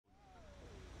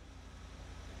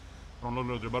Oh,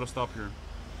 no, they're about to stop here.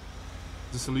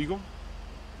 Is this illegal?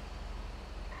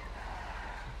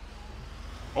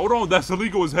 Hold on, that's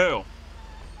illegal as hell.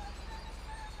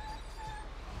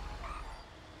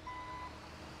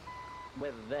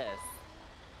 With this.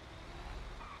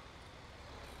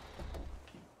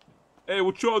 Hey,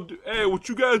 what y'all do? Hey, what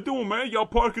you guys doing, man? Y'all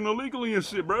parking illegally and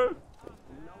shit, bro. No one's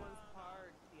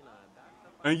parked, Tina.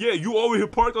 And yeah, you over here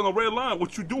parked on the red line.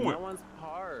 What you doing? No one's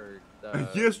parked.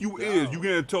 Yes, you no. is. You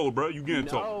getting told, bro. You getting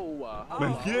told. No.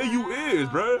 Man, yeah, you is,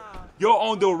 bro.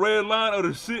 Y'all on the red line of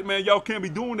the shit, man. Y'all can't be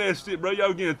doing that shit, bro.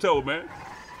 Y'all getting told, man.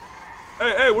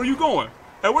 Hey, where you going?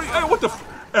 Hey, what the?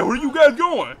 Hey, where you guys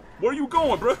going? Where you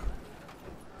going, bro?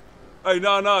 Hey,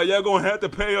 nah. Y'all gonna have to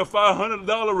pay a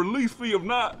 $500 release fee. If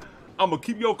not, I'm gonna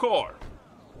keep your car.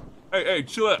 Hey,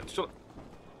 chill out.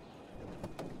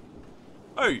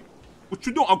 Hey, what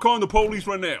you doing? I'm calling the police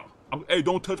right now. Hey,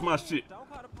 don't touch my shit.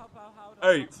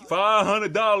 Hey,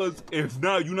 $500. If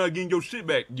not, you're not getting your shit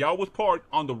back. Y'all was parked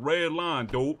on the red line,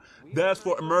 dude. That's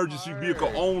for emergency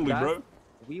vehicle only, bro.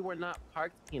 We were not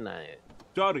parked, Peanut.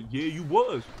 Shot it. Yeah, you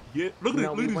was. Yeah. Look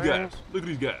at these guys. Look at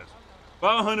these guys.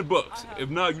 $500.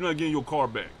 If not, you're not getting your car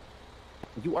back.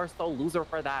 You are so loser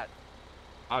for that.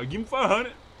 Give me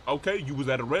 500. Okay, you was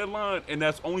at a red line, and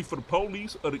that's only for the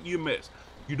police or the EMS.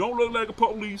 You don't look like a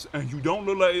police, and you don't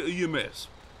look like an EMS.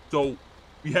 So,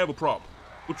 we have a problem.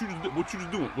 What you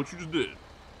just doing? What you just did?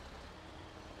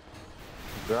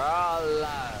 Girl.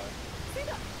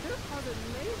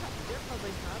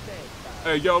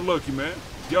 Hey, y'all lucky, man.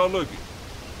 Y'all lucky.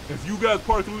 If you guys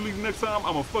park illegally next time,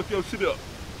 I'm gonna fuck your shit up.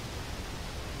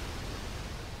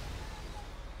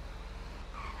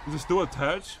 Is it still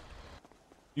attached?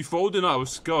 You folded? No, I was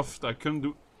scuffed. I couldn't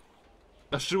do...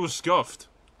 That shit was scuffed.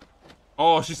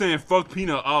 Oh, she's saying fuck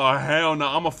Peanut. Oh, hell no.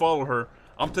 I'm gonna follow her.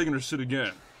 I'm taking her shit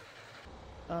again.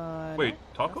 Wait, no,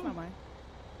 Taco? that's not mine.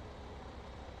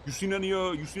 You seen any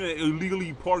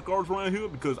illegally parked cars around here?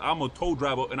 Because I'm a tow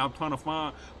driver and I'm trying to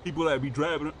find people that be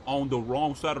driving on the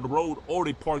wrong side of the road or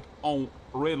they parked on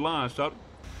a red line, shot.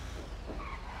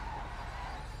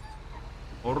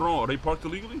 Hold on, are they parked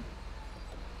illegally?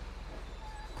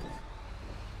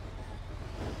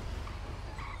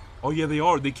 Oh yeah, they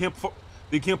are. They can't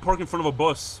park in front of a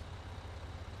bus.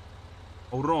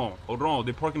 Hold on.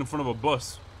 They're parking in front of a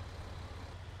bus.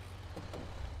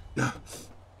 Yeah.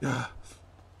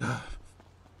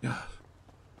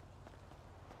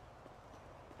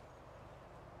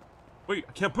 Wait,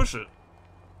 I can't push it.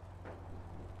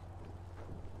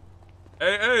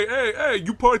 Hey,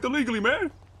 you parked illegally,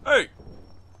 man. Hey.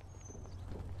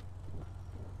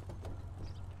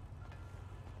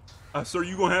 Sir,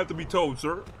 you gonna have to be told,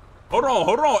 sir. Hold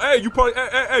on. Hey,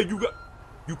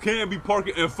 you can't be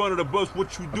parking in front of the bus.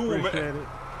 What you doing, man?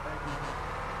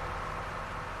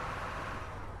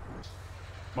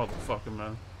 Motherfucker,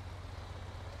 man.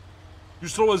 You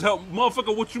slow as hell.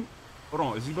 Motherfucker, what you... Hold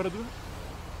on, is he about to do it?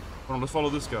 Hold on, let's follow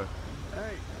this guy.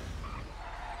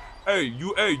 Hey,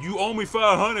 you owe me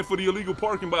 $500 for the illegal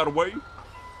parking, by the way.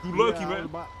 You lucky, man.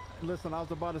 Listen, I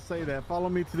was about to say that. Follow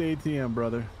me to the ATM,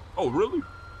 brother. Oh, really?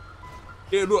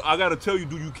 Yeah, look, I gotta tell you,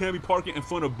 dude, you can't be parking in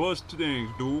front of bus things,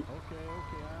 dude. Okay,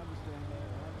 I understand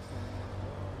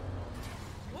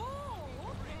that.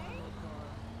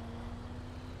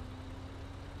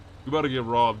 You about to get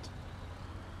robbed.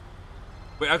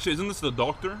 Wait, actually, isn't this the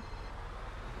doctor?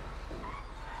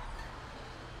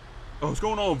 Oh, what's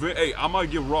going on, Vin? Hey, I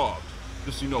might get robbed.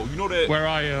 Just so you know. You know that... Where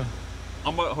are you?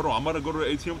 Hold on, I'm about to go to the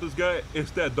ATM with this guy.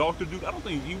 It's that doctor, dude. I don't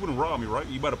think he wouldn't rob me, right?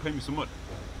 He about to pay me some money.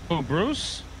 Oh,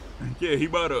 Bruce? Yeah, he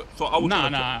about to... So I was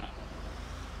Nah.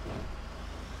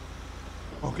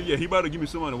 Okay, yeah, he about to give me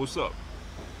some money. What's up?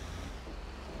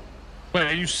 Wait,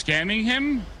 are you scamming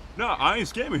him? Nah, I ain't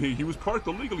scamming him. He was parked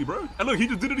illegally, bro. And look, he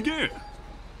just did it again.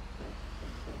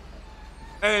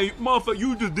 Hey, motherfucker,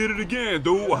 you just did it again,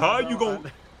 dude. How you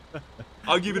gonna...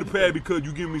 I'll give you the pass because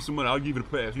you give me some money. I'll give you the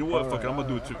pass. You know what? Fuck it, I'm gonna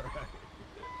do it too.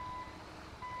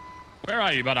 Where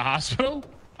are you? By the hospital?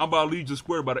 I'm by Legion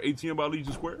Square, by the ATM by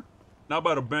Legion Square. Not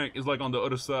by the bank. It's like on the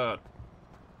other side.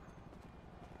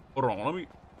 Hold on,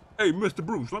 Hey, Mr.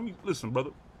 Bruce, listen,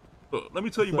 brother. Look, let me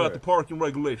tell you about the parking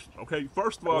regulations, okay?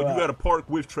 First of all, you gotta park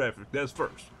with traffic. That's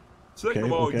first. Second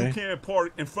of all, you can't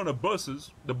park in front of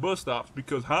buses, the bus stops,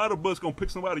 because how the bus gonna pick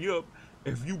somebody up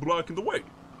if you blocking the way?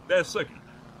 That's second.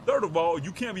 Third of all,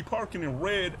 you can't be parking in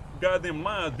red goddamn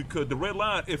lines because the red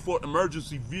line is for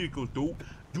emergency vehicles, dude.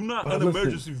 You're not an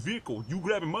emergency vehicle. You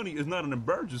grabbing money is not an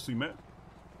emergency, man.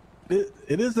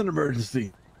 It is an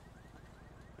emergency.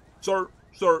 Sir,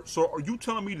 are you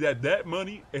telling me that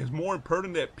money is more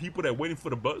important than people that waiting for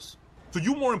the bus? So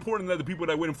you more important than the people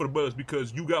that waiting for the bus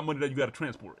because you got money that you got to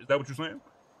transport. Is that what you're saying?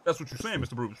 That's what you're saying,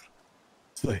 Mr. Bruce.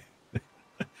 Like,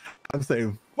 I'm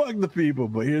saying, fuck the people,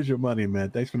 but here's your money, man.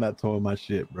 Thanks for not towing my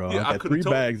shit, bro. Yeah, I got 3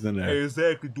 bags in there.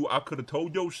 Exactly, dude. I could have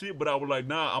told your shit, but I was like,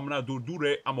 nah, I'm not do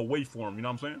that. I'm gonna wait for him. You know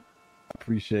what I'm saying? I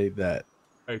appreciate that.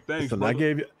 Hey, thanks, Listen,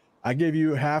 brother. I gave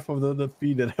you half of the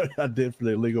fee that I did for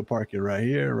the illegal parking right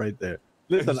here, right there.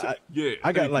 Listen,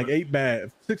 I got like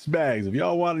 6 bags. If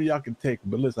y'all want it, y'all can take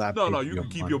them. But listen, no, you can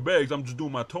keep your bags. I'm just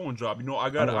doing my towing job. You know, I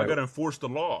gotta enforce the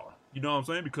law. You know what I'm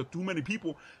saying? Because too many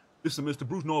people. Listen, Mr.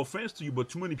 Bruce, no offense to you, but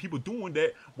too many people doing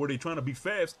that where they trying to be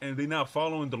fast and they not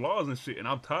following the laws and shit. And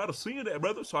I'm tired of seeing that,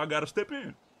 brother. So I gotta step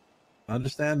in. I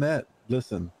understand that.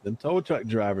 Listen, them tow truck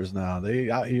drivers now,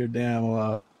 they out here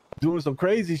damn doing some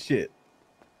crazy shit.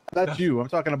 Not you. I'm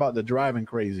talking about the driving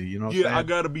crazy. You know what I'm saying?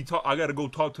 I gotta go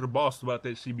talk to the boss about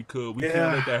that shit because we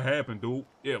can't let that happen, dude.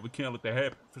 Yeah, we can't let that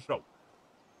happen for sure.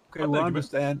 Okay, well, I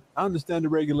understand the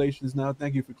regulations now.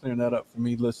 Thank you for clearing that up for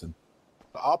me. Listen,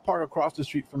 I'll park across the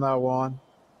street from now on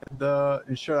and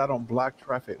ensure I don't block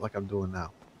traffic like I'm doing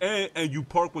now. And you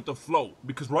park with the flow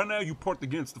because right now you parked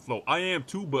against the flow. I am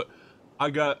too, but I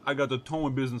got the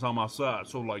towing business on my side.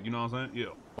 So like, you know what I'm saying?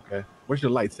 Yeah. Okay. Where's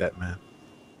your lights at, man?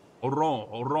 Hold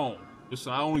on.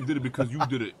 Listen, I only did it because you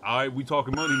did it. All right, we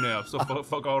talking money now. So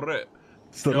fuck all that.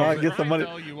 So now I get some money.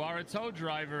 Though, you are a tow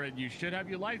driver and you should have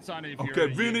your lights on if okay,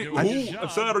 Vinny, who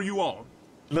side are you on?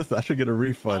 Listen, I should get a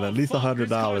refund, at least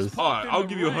 $100. All right, I'll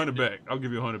give you $100 back. I'll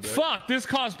give you $100 back. Fuck, this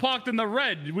car's parked in the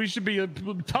red. We should be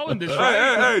towing this.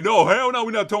 Hey, no, hell no,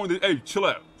 we're not towing this. Hey, chill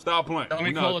out. Stop playing. Let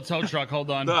me call a tow truck.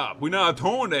 Hold on. Stop. We're not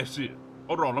towing that shit.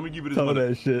 Hold on, let me give you this money. Tow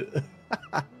that shit.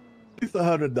 At least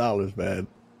 $100, man.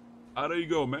 There you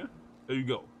go, man. There you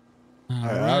go. All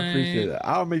right, I appreciate it.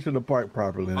 I'll make sure to park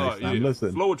properly next time. Yeah.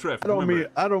 Listen, flow of traffic.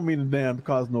 I don't mean to damn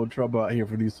cause no trouble out here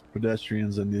for these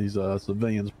pedestrians and these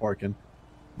civilians parking,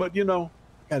 but you know,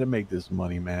 gotta make this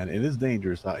money, man. It is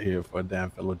dangerous out here for a damn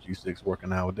fellow G6 working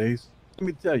nowadays. Let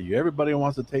me tell you, everybody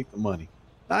wants to take the money.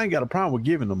 I ain't got a problem with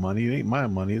giving the money. It ain't my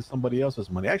money. It's somebody else's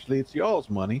money. Actually, it's y'all's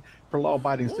money for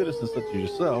law-abiding citizens such as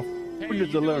yourself. We're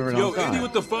just delivering on time. Eddie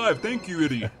with the 5. Thank you,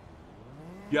 Eddie.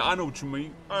 Yeah, I know what you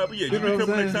mean. All right, but yeah, you can come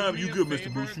next time. You good,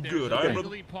 Mr. Bruce. You good. All right, brother.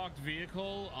 Parked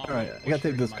vehicle. All right, I gotta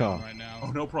take this call. Right now. Oh,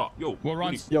 no problem. Yo, we're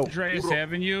on Andreas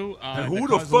Avenue. And who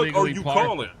the fuck are you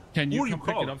calling? Can you come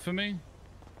pick it up for me?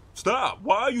 Stop.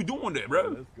 Why are you doing that, bro?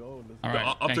 Let's go. All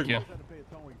right, I'll take you.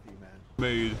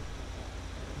 Made.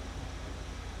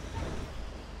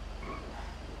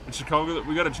 In Chicago,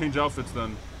 we gotta change outfits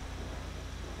then.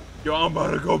 Yo, I'm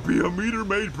about to go be a meter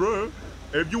maid, bro.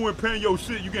 If you ain't paying your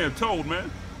shit, you getting told, man.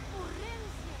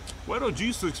 Where the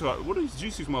G6 what is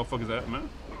G6 motherfuckers at, man?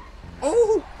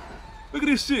 Oh, look at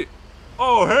this shit.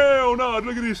 Oh, hell no,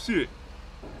 look at this shit.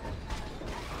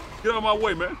 Get out of my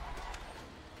way, man.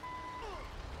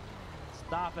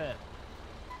 Stop it.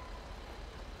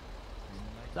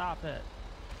 Stop it.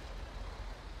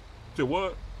 Say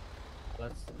what?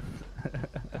 Let's...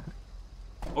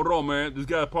 Hold on, man. This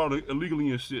guy probably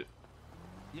illegally and shit.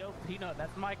 Yo, Peanut,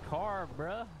 that's my car,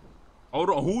 bruh. Hold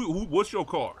on, who? What's your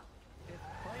car?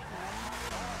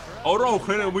 Hold on,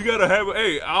 Clinton. We gotta have it.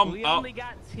 Hey, we only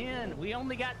got 10. We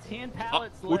only got 10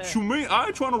 pallets left. What you mean? I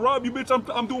ain't trying to rob you, bitch.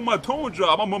 I'm doing my towing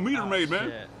job. I'm a meter maid,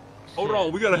 man. Hold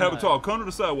on, we gotta have a talk. Come to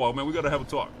the sidewalk, man. We gotta have a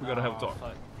talk. We gotta have a talk.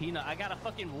 Fuck. Peanut, I got a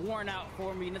fucking warrant out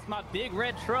for me, and it's my big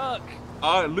red truck.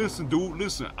 All right, listen, dude.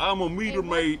 Listen, I'm a meter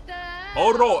maid.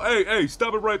 Hold on. Hey,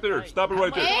 stop it right there. Stop it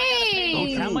right there.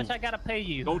 Hey! How much I gotta pay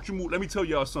you? Don't you move. Let me tell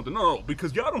y'all something. No,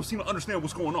 because y'all don't seem to understand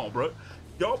what's going on, bro.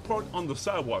 Y'all parked on the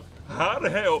sidewalk. How the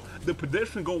hell the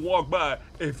pedestrian gonna walk by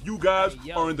if you guys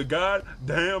are in the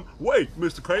goddamn way,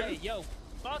 Mr. Craven? Hey, yo,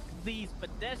 fuck these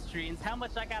pedestrians. How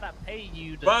much I gotta pay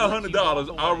you?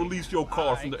 $500. I'll release your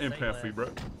car from the impound fee, bro.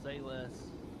 Say less.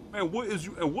 Man, what is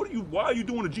you? And what are you? Why are you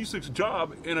doing a G6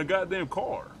 job in a goddamn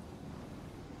car?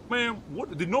 Man,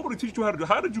 what did nobody teach you how to do?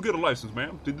 How did you get a license,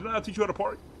 ma'am? Did they not teach you how to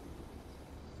park?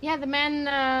 Yeah, the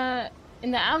man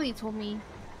in the alley told me.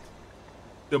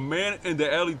 The man in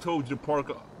the alley told you to park.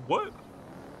 What?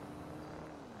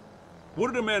 What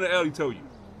did the man in the alley tell you?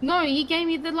 No, he gave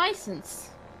me the license.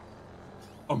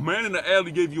 A man in the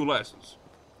alley gave you a license?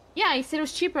 Yeah, he said it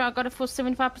was cheaper. I got it for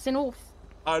 75% off.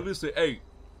 All right, listen, hey,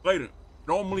 later.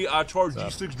 Normally I charge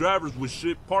G6 drivers with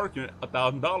shit parking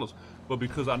 $1,000, but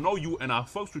because I know you and I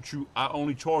fucks with you, I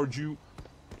only charge you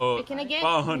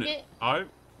 $500. All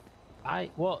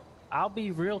right. Well, I'll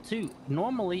be real too.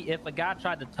 Normally, if a guy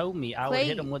tried to tow me, I would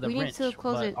hit him with a wrench.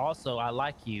 But also, I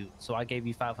like you, so I gave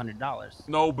you $500.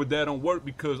 No, but that don't work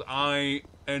because I ain't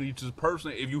any just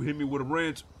person. If you hit me with a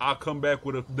wrench, I'll come back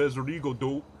with a Desert Eagle,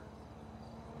 dude.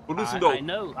 But listen though. I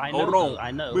know. Hold on.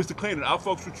 I know. Mr. Clayton, I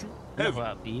fucks with you heavy.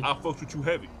 I fucks with you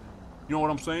heavy. You know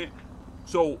what I'm saying?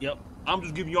 So I'm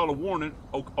just giving y'all a warning.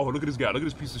 Oh, look at this guy. Look at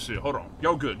this piece of shit. Hold on.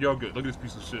 Y'all good. Y'all good. Look at this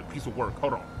piece of shit. Piece of work.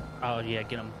 Hold on. Oh yeah,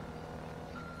 get him.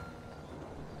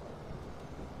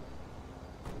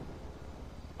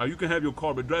 You can have your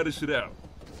car, but drive this shit out.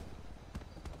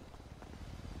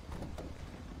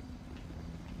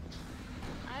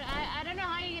 I don't know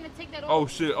how you're gonna take that off. Oh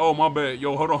shit. Oh my bad.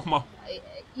 Yo, hold on.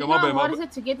 Yo, my bad. How hard is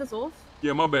it to get this off?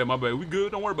 Yeah, my bad. My bad. We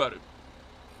good. Don't worry about it.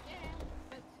 Yeah,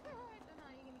 but I don't know how you're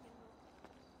gonna get it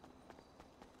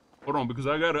off. Hold on, because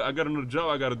I got another job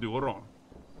I gotta do. Hold on.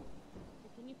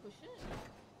 Can you push it?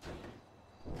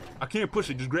 I can't push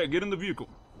it. Just get in the vehicle.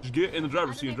 Just get in the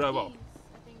driver's seat and drive off.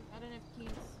 I don't have keys.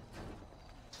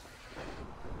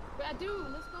 But I do.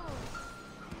 Let's go.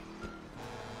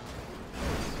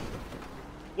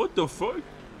 What the fuck?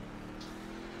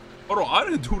 Hold on, I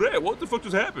didn't do that. What the fuck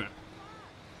just happened?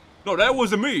 No, that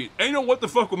wasn't me. Ain't no what the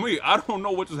fuck with me. I don't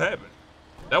know what just happened.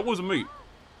 That wasn't me.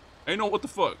 Ain't no what the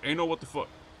fuck. Ain't no what the fuck.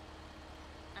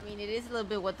 I mean, it is a little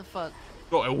bit what the fuck.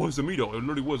 No, it wasn't me though. It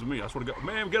literally wasn't me. I swear to God.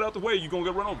 Man, get out the way. You gonna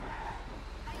get run over.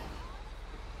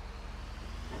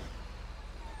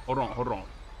 Hold on, hold on.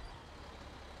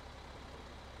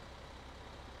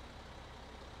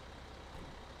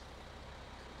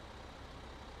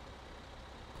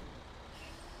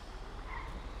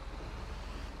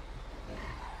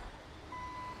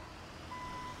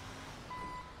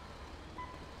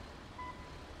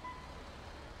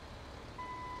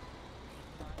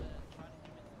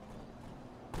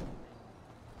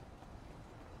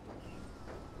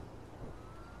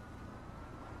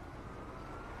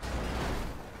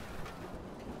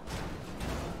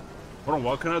 Hold on,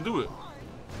 why can't I do it?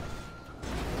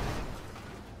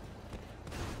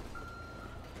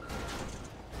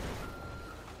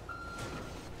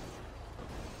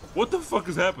 What the fuck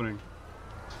is happening?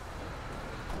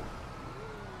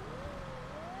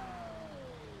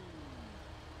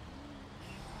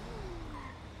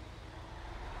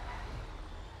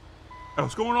 Hey,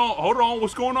 what's going on? Hold on,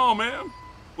 what's going on, man?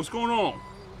 What's going on?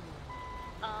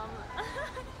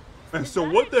 And so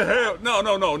what the hell? No.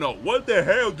 What the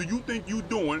hell do you think you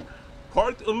doing?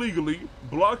 Parked illegally,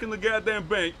 blocking the goddamn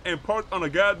bank, and parked on a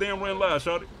goddamn red light,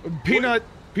 shawty? Peanut.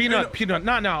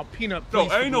 Not now. Peanut. No,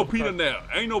 ain't no peanut now.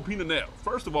 Ain't no peanut now.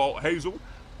 First of all, Hazel,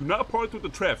 do not park with the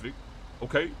traffic,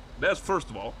 okay? That's first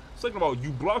of all. Second of all, you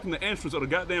blocking the entrance of the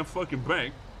goddamn fucking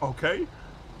bank, okay?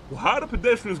 Well, how the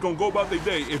pedestrians gonna go about their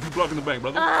day if you blocking the bank,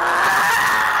 brother? I'm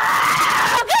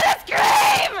gonna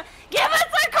scream! Give us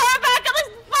our car back, or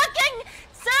this fucking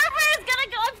server is gonna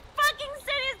go, fucking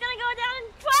city is gonna go down in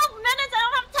 12 minutes. I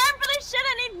don't have time for this shit.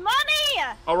 I need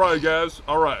money! All right, guys.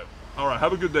 All right.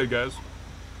 Have a good day, guys.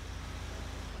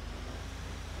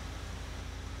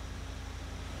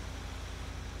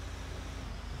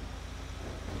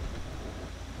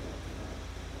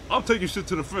 I'm taking shit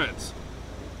to the fence.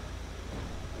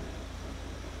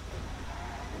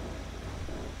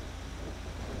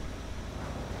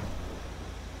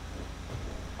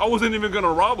 I wasn't even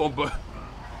gonna rob them, but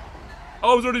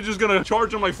I was already just gonna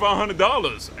charge them like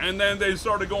 $500, and then they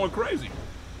started going crazy.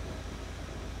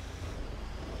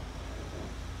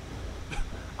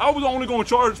 I was only gonna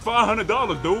charge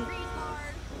 $500, dude.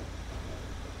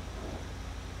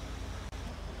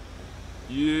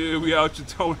 Yeah, we out here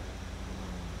towing.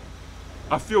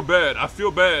 I feel bad.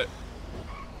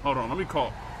 Hold on, let me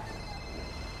call.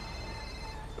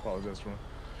 Apologize for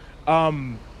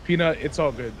Peanut, it's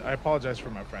all good. I apologize for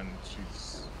my friend.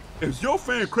 Is your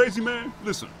fan crazy, man?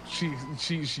 Listen. She's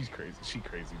crazy. She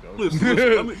crazy though.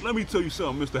 Listen, let me tell you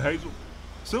something, Mr. Hazel.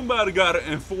 Somebody gotta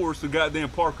enforce the goddamn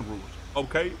parking rules,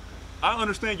 okay? I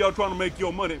understand y'all trying to make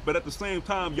your money, but at the same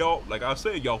time, y'all, like I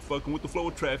said, y'all fucking with the flow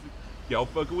of traffic. Y'all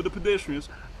fucking with the pedestrians.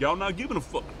 Y'all not giving a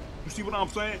fuck. You see what I'm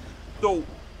saying? So,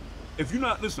 if you're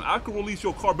not, listen, I can release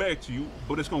your car back to you,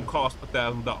 but it's gonna cost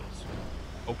 $1,000.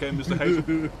 Okay, Mr.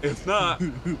 Hazel? If not,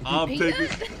 I'm taking...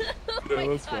 Yeah,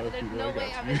 that's fine. There's no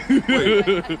way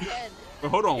I'm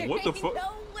hold on, what the fuck?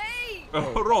 No way!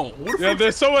 Hold on, what the fuck?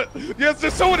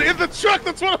 There's someone in the truck,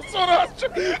 that's what I was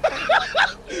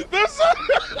There's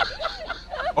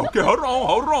Okay, hold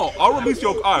on. I'll release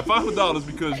your... Alright, $500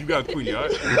 because you got Queenie,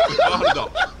 alright?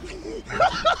 $500.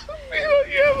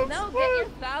 No, get your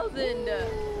 1,000.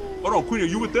 Hold on, Queenie, are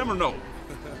you with them or no?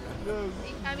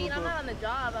 I mean, I'm not on the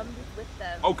job. I'm just with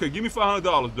them. Okay, give me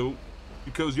 $500, dude.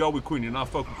 Because y'all with Queenie and I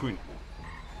fuck with Queenie.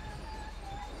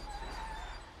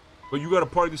 But you gotta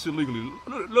park this shit legally.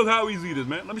 Look how easy it is,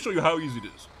 man. Let me show you how easy it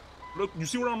is. Look, you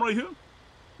see where I'm right here?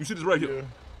 You see this right here?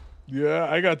 Yeah,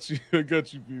 I got you.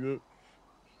 Peanut.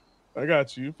 I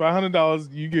got you.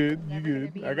 $500. You good? You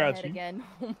good? I got you. Again.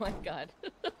 Oh my god.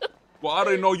 Well, I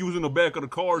didn't know you was in the back of the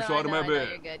car, No, so I didn't have bad.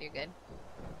 You're good. You're good.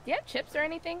 Do you have chips or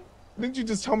anything? Didn't you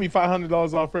just tell me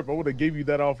 $500 off rip? I would have gave you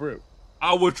that off rip.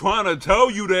 I was trying to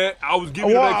tell you that. I was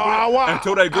giving you that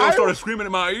until that girl started screaming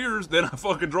in my ears. Then I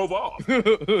fucking drove off.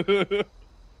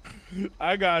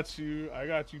 I got you. I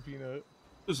got you, Peanut.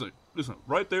 Listen.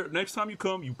 Right there. Next time you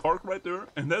come, you park right there,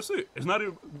 and that's it. It's not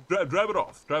even drive it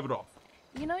off. Drive it off.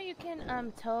 You know you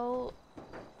can tow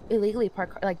illegally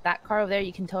park like that car over there.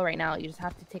 You can tow right now. You just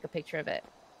have to take a picture of it.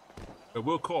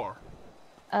 What car?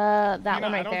 That Peanut,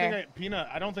 one right there. Peanut,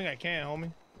 I don't think I can,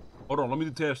 homie. Hold on. Let me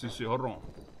detach this shit. Hold on.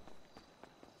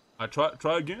 I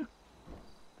try again.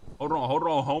 Hold on,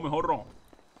 homie. Hold on.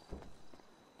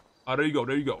 Ah, there you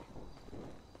go.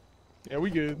 Yeah, we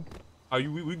good.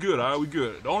 We good, all right, we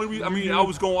good. The only I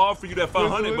was going to offer you that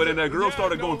 500, but then that girl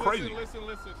started going crazy. Listen.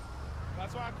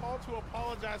 That's why I called to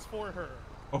apologize for her.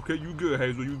 Okay, you good,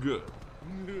 Hazel, you good.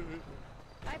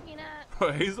 Bye,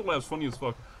 Peanut. Hazel laughs funny as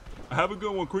fuck. Have a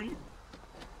good one, Queenie.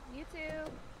 You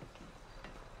too.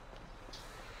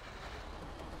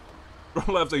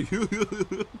 Bro laughs like you.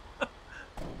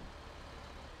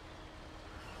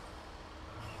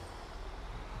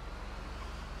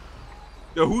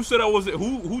 Yo, who said I wasn't?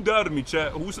 Who doubted me,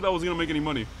 chat? Who said I wasn't gonna make any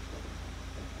money?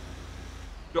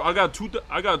 Yo, I got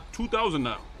 2,000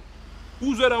 now.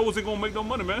 Who said I wasn't gonna make no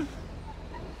money, man?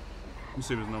 Let me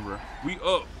save his number. We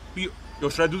up. Yo,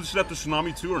 should I do this shit after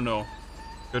Tsunami too or no?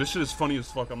 Yo, this shit is funny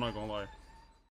as fuck. I'm not gonna lie.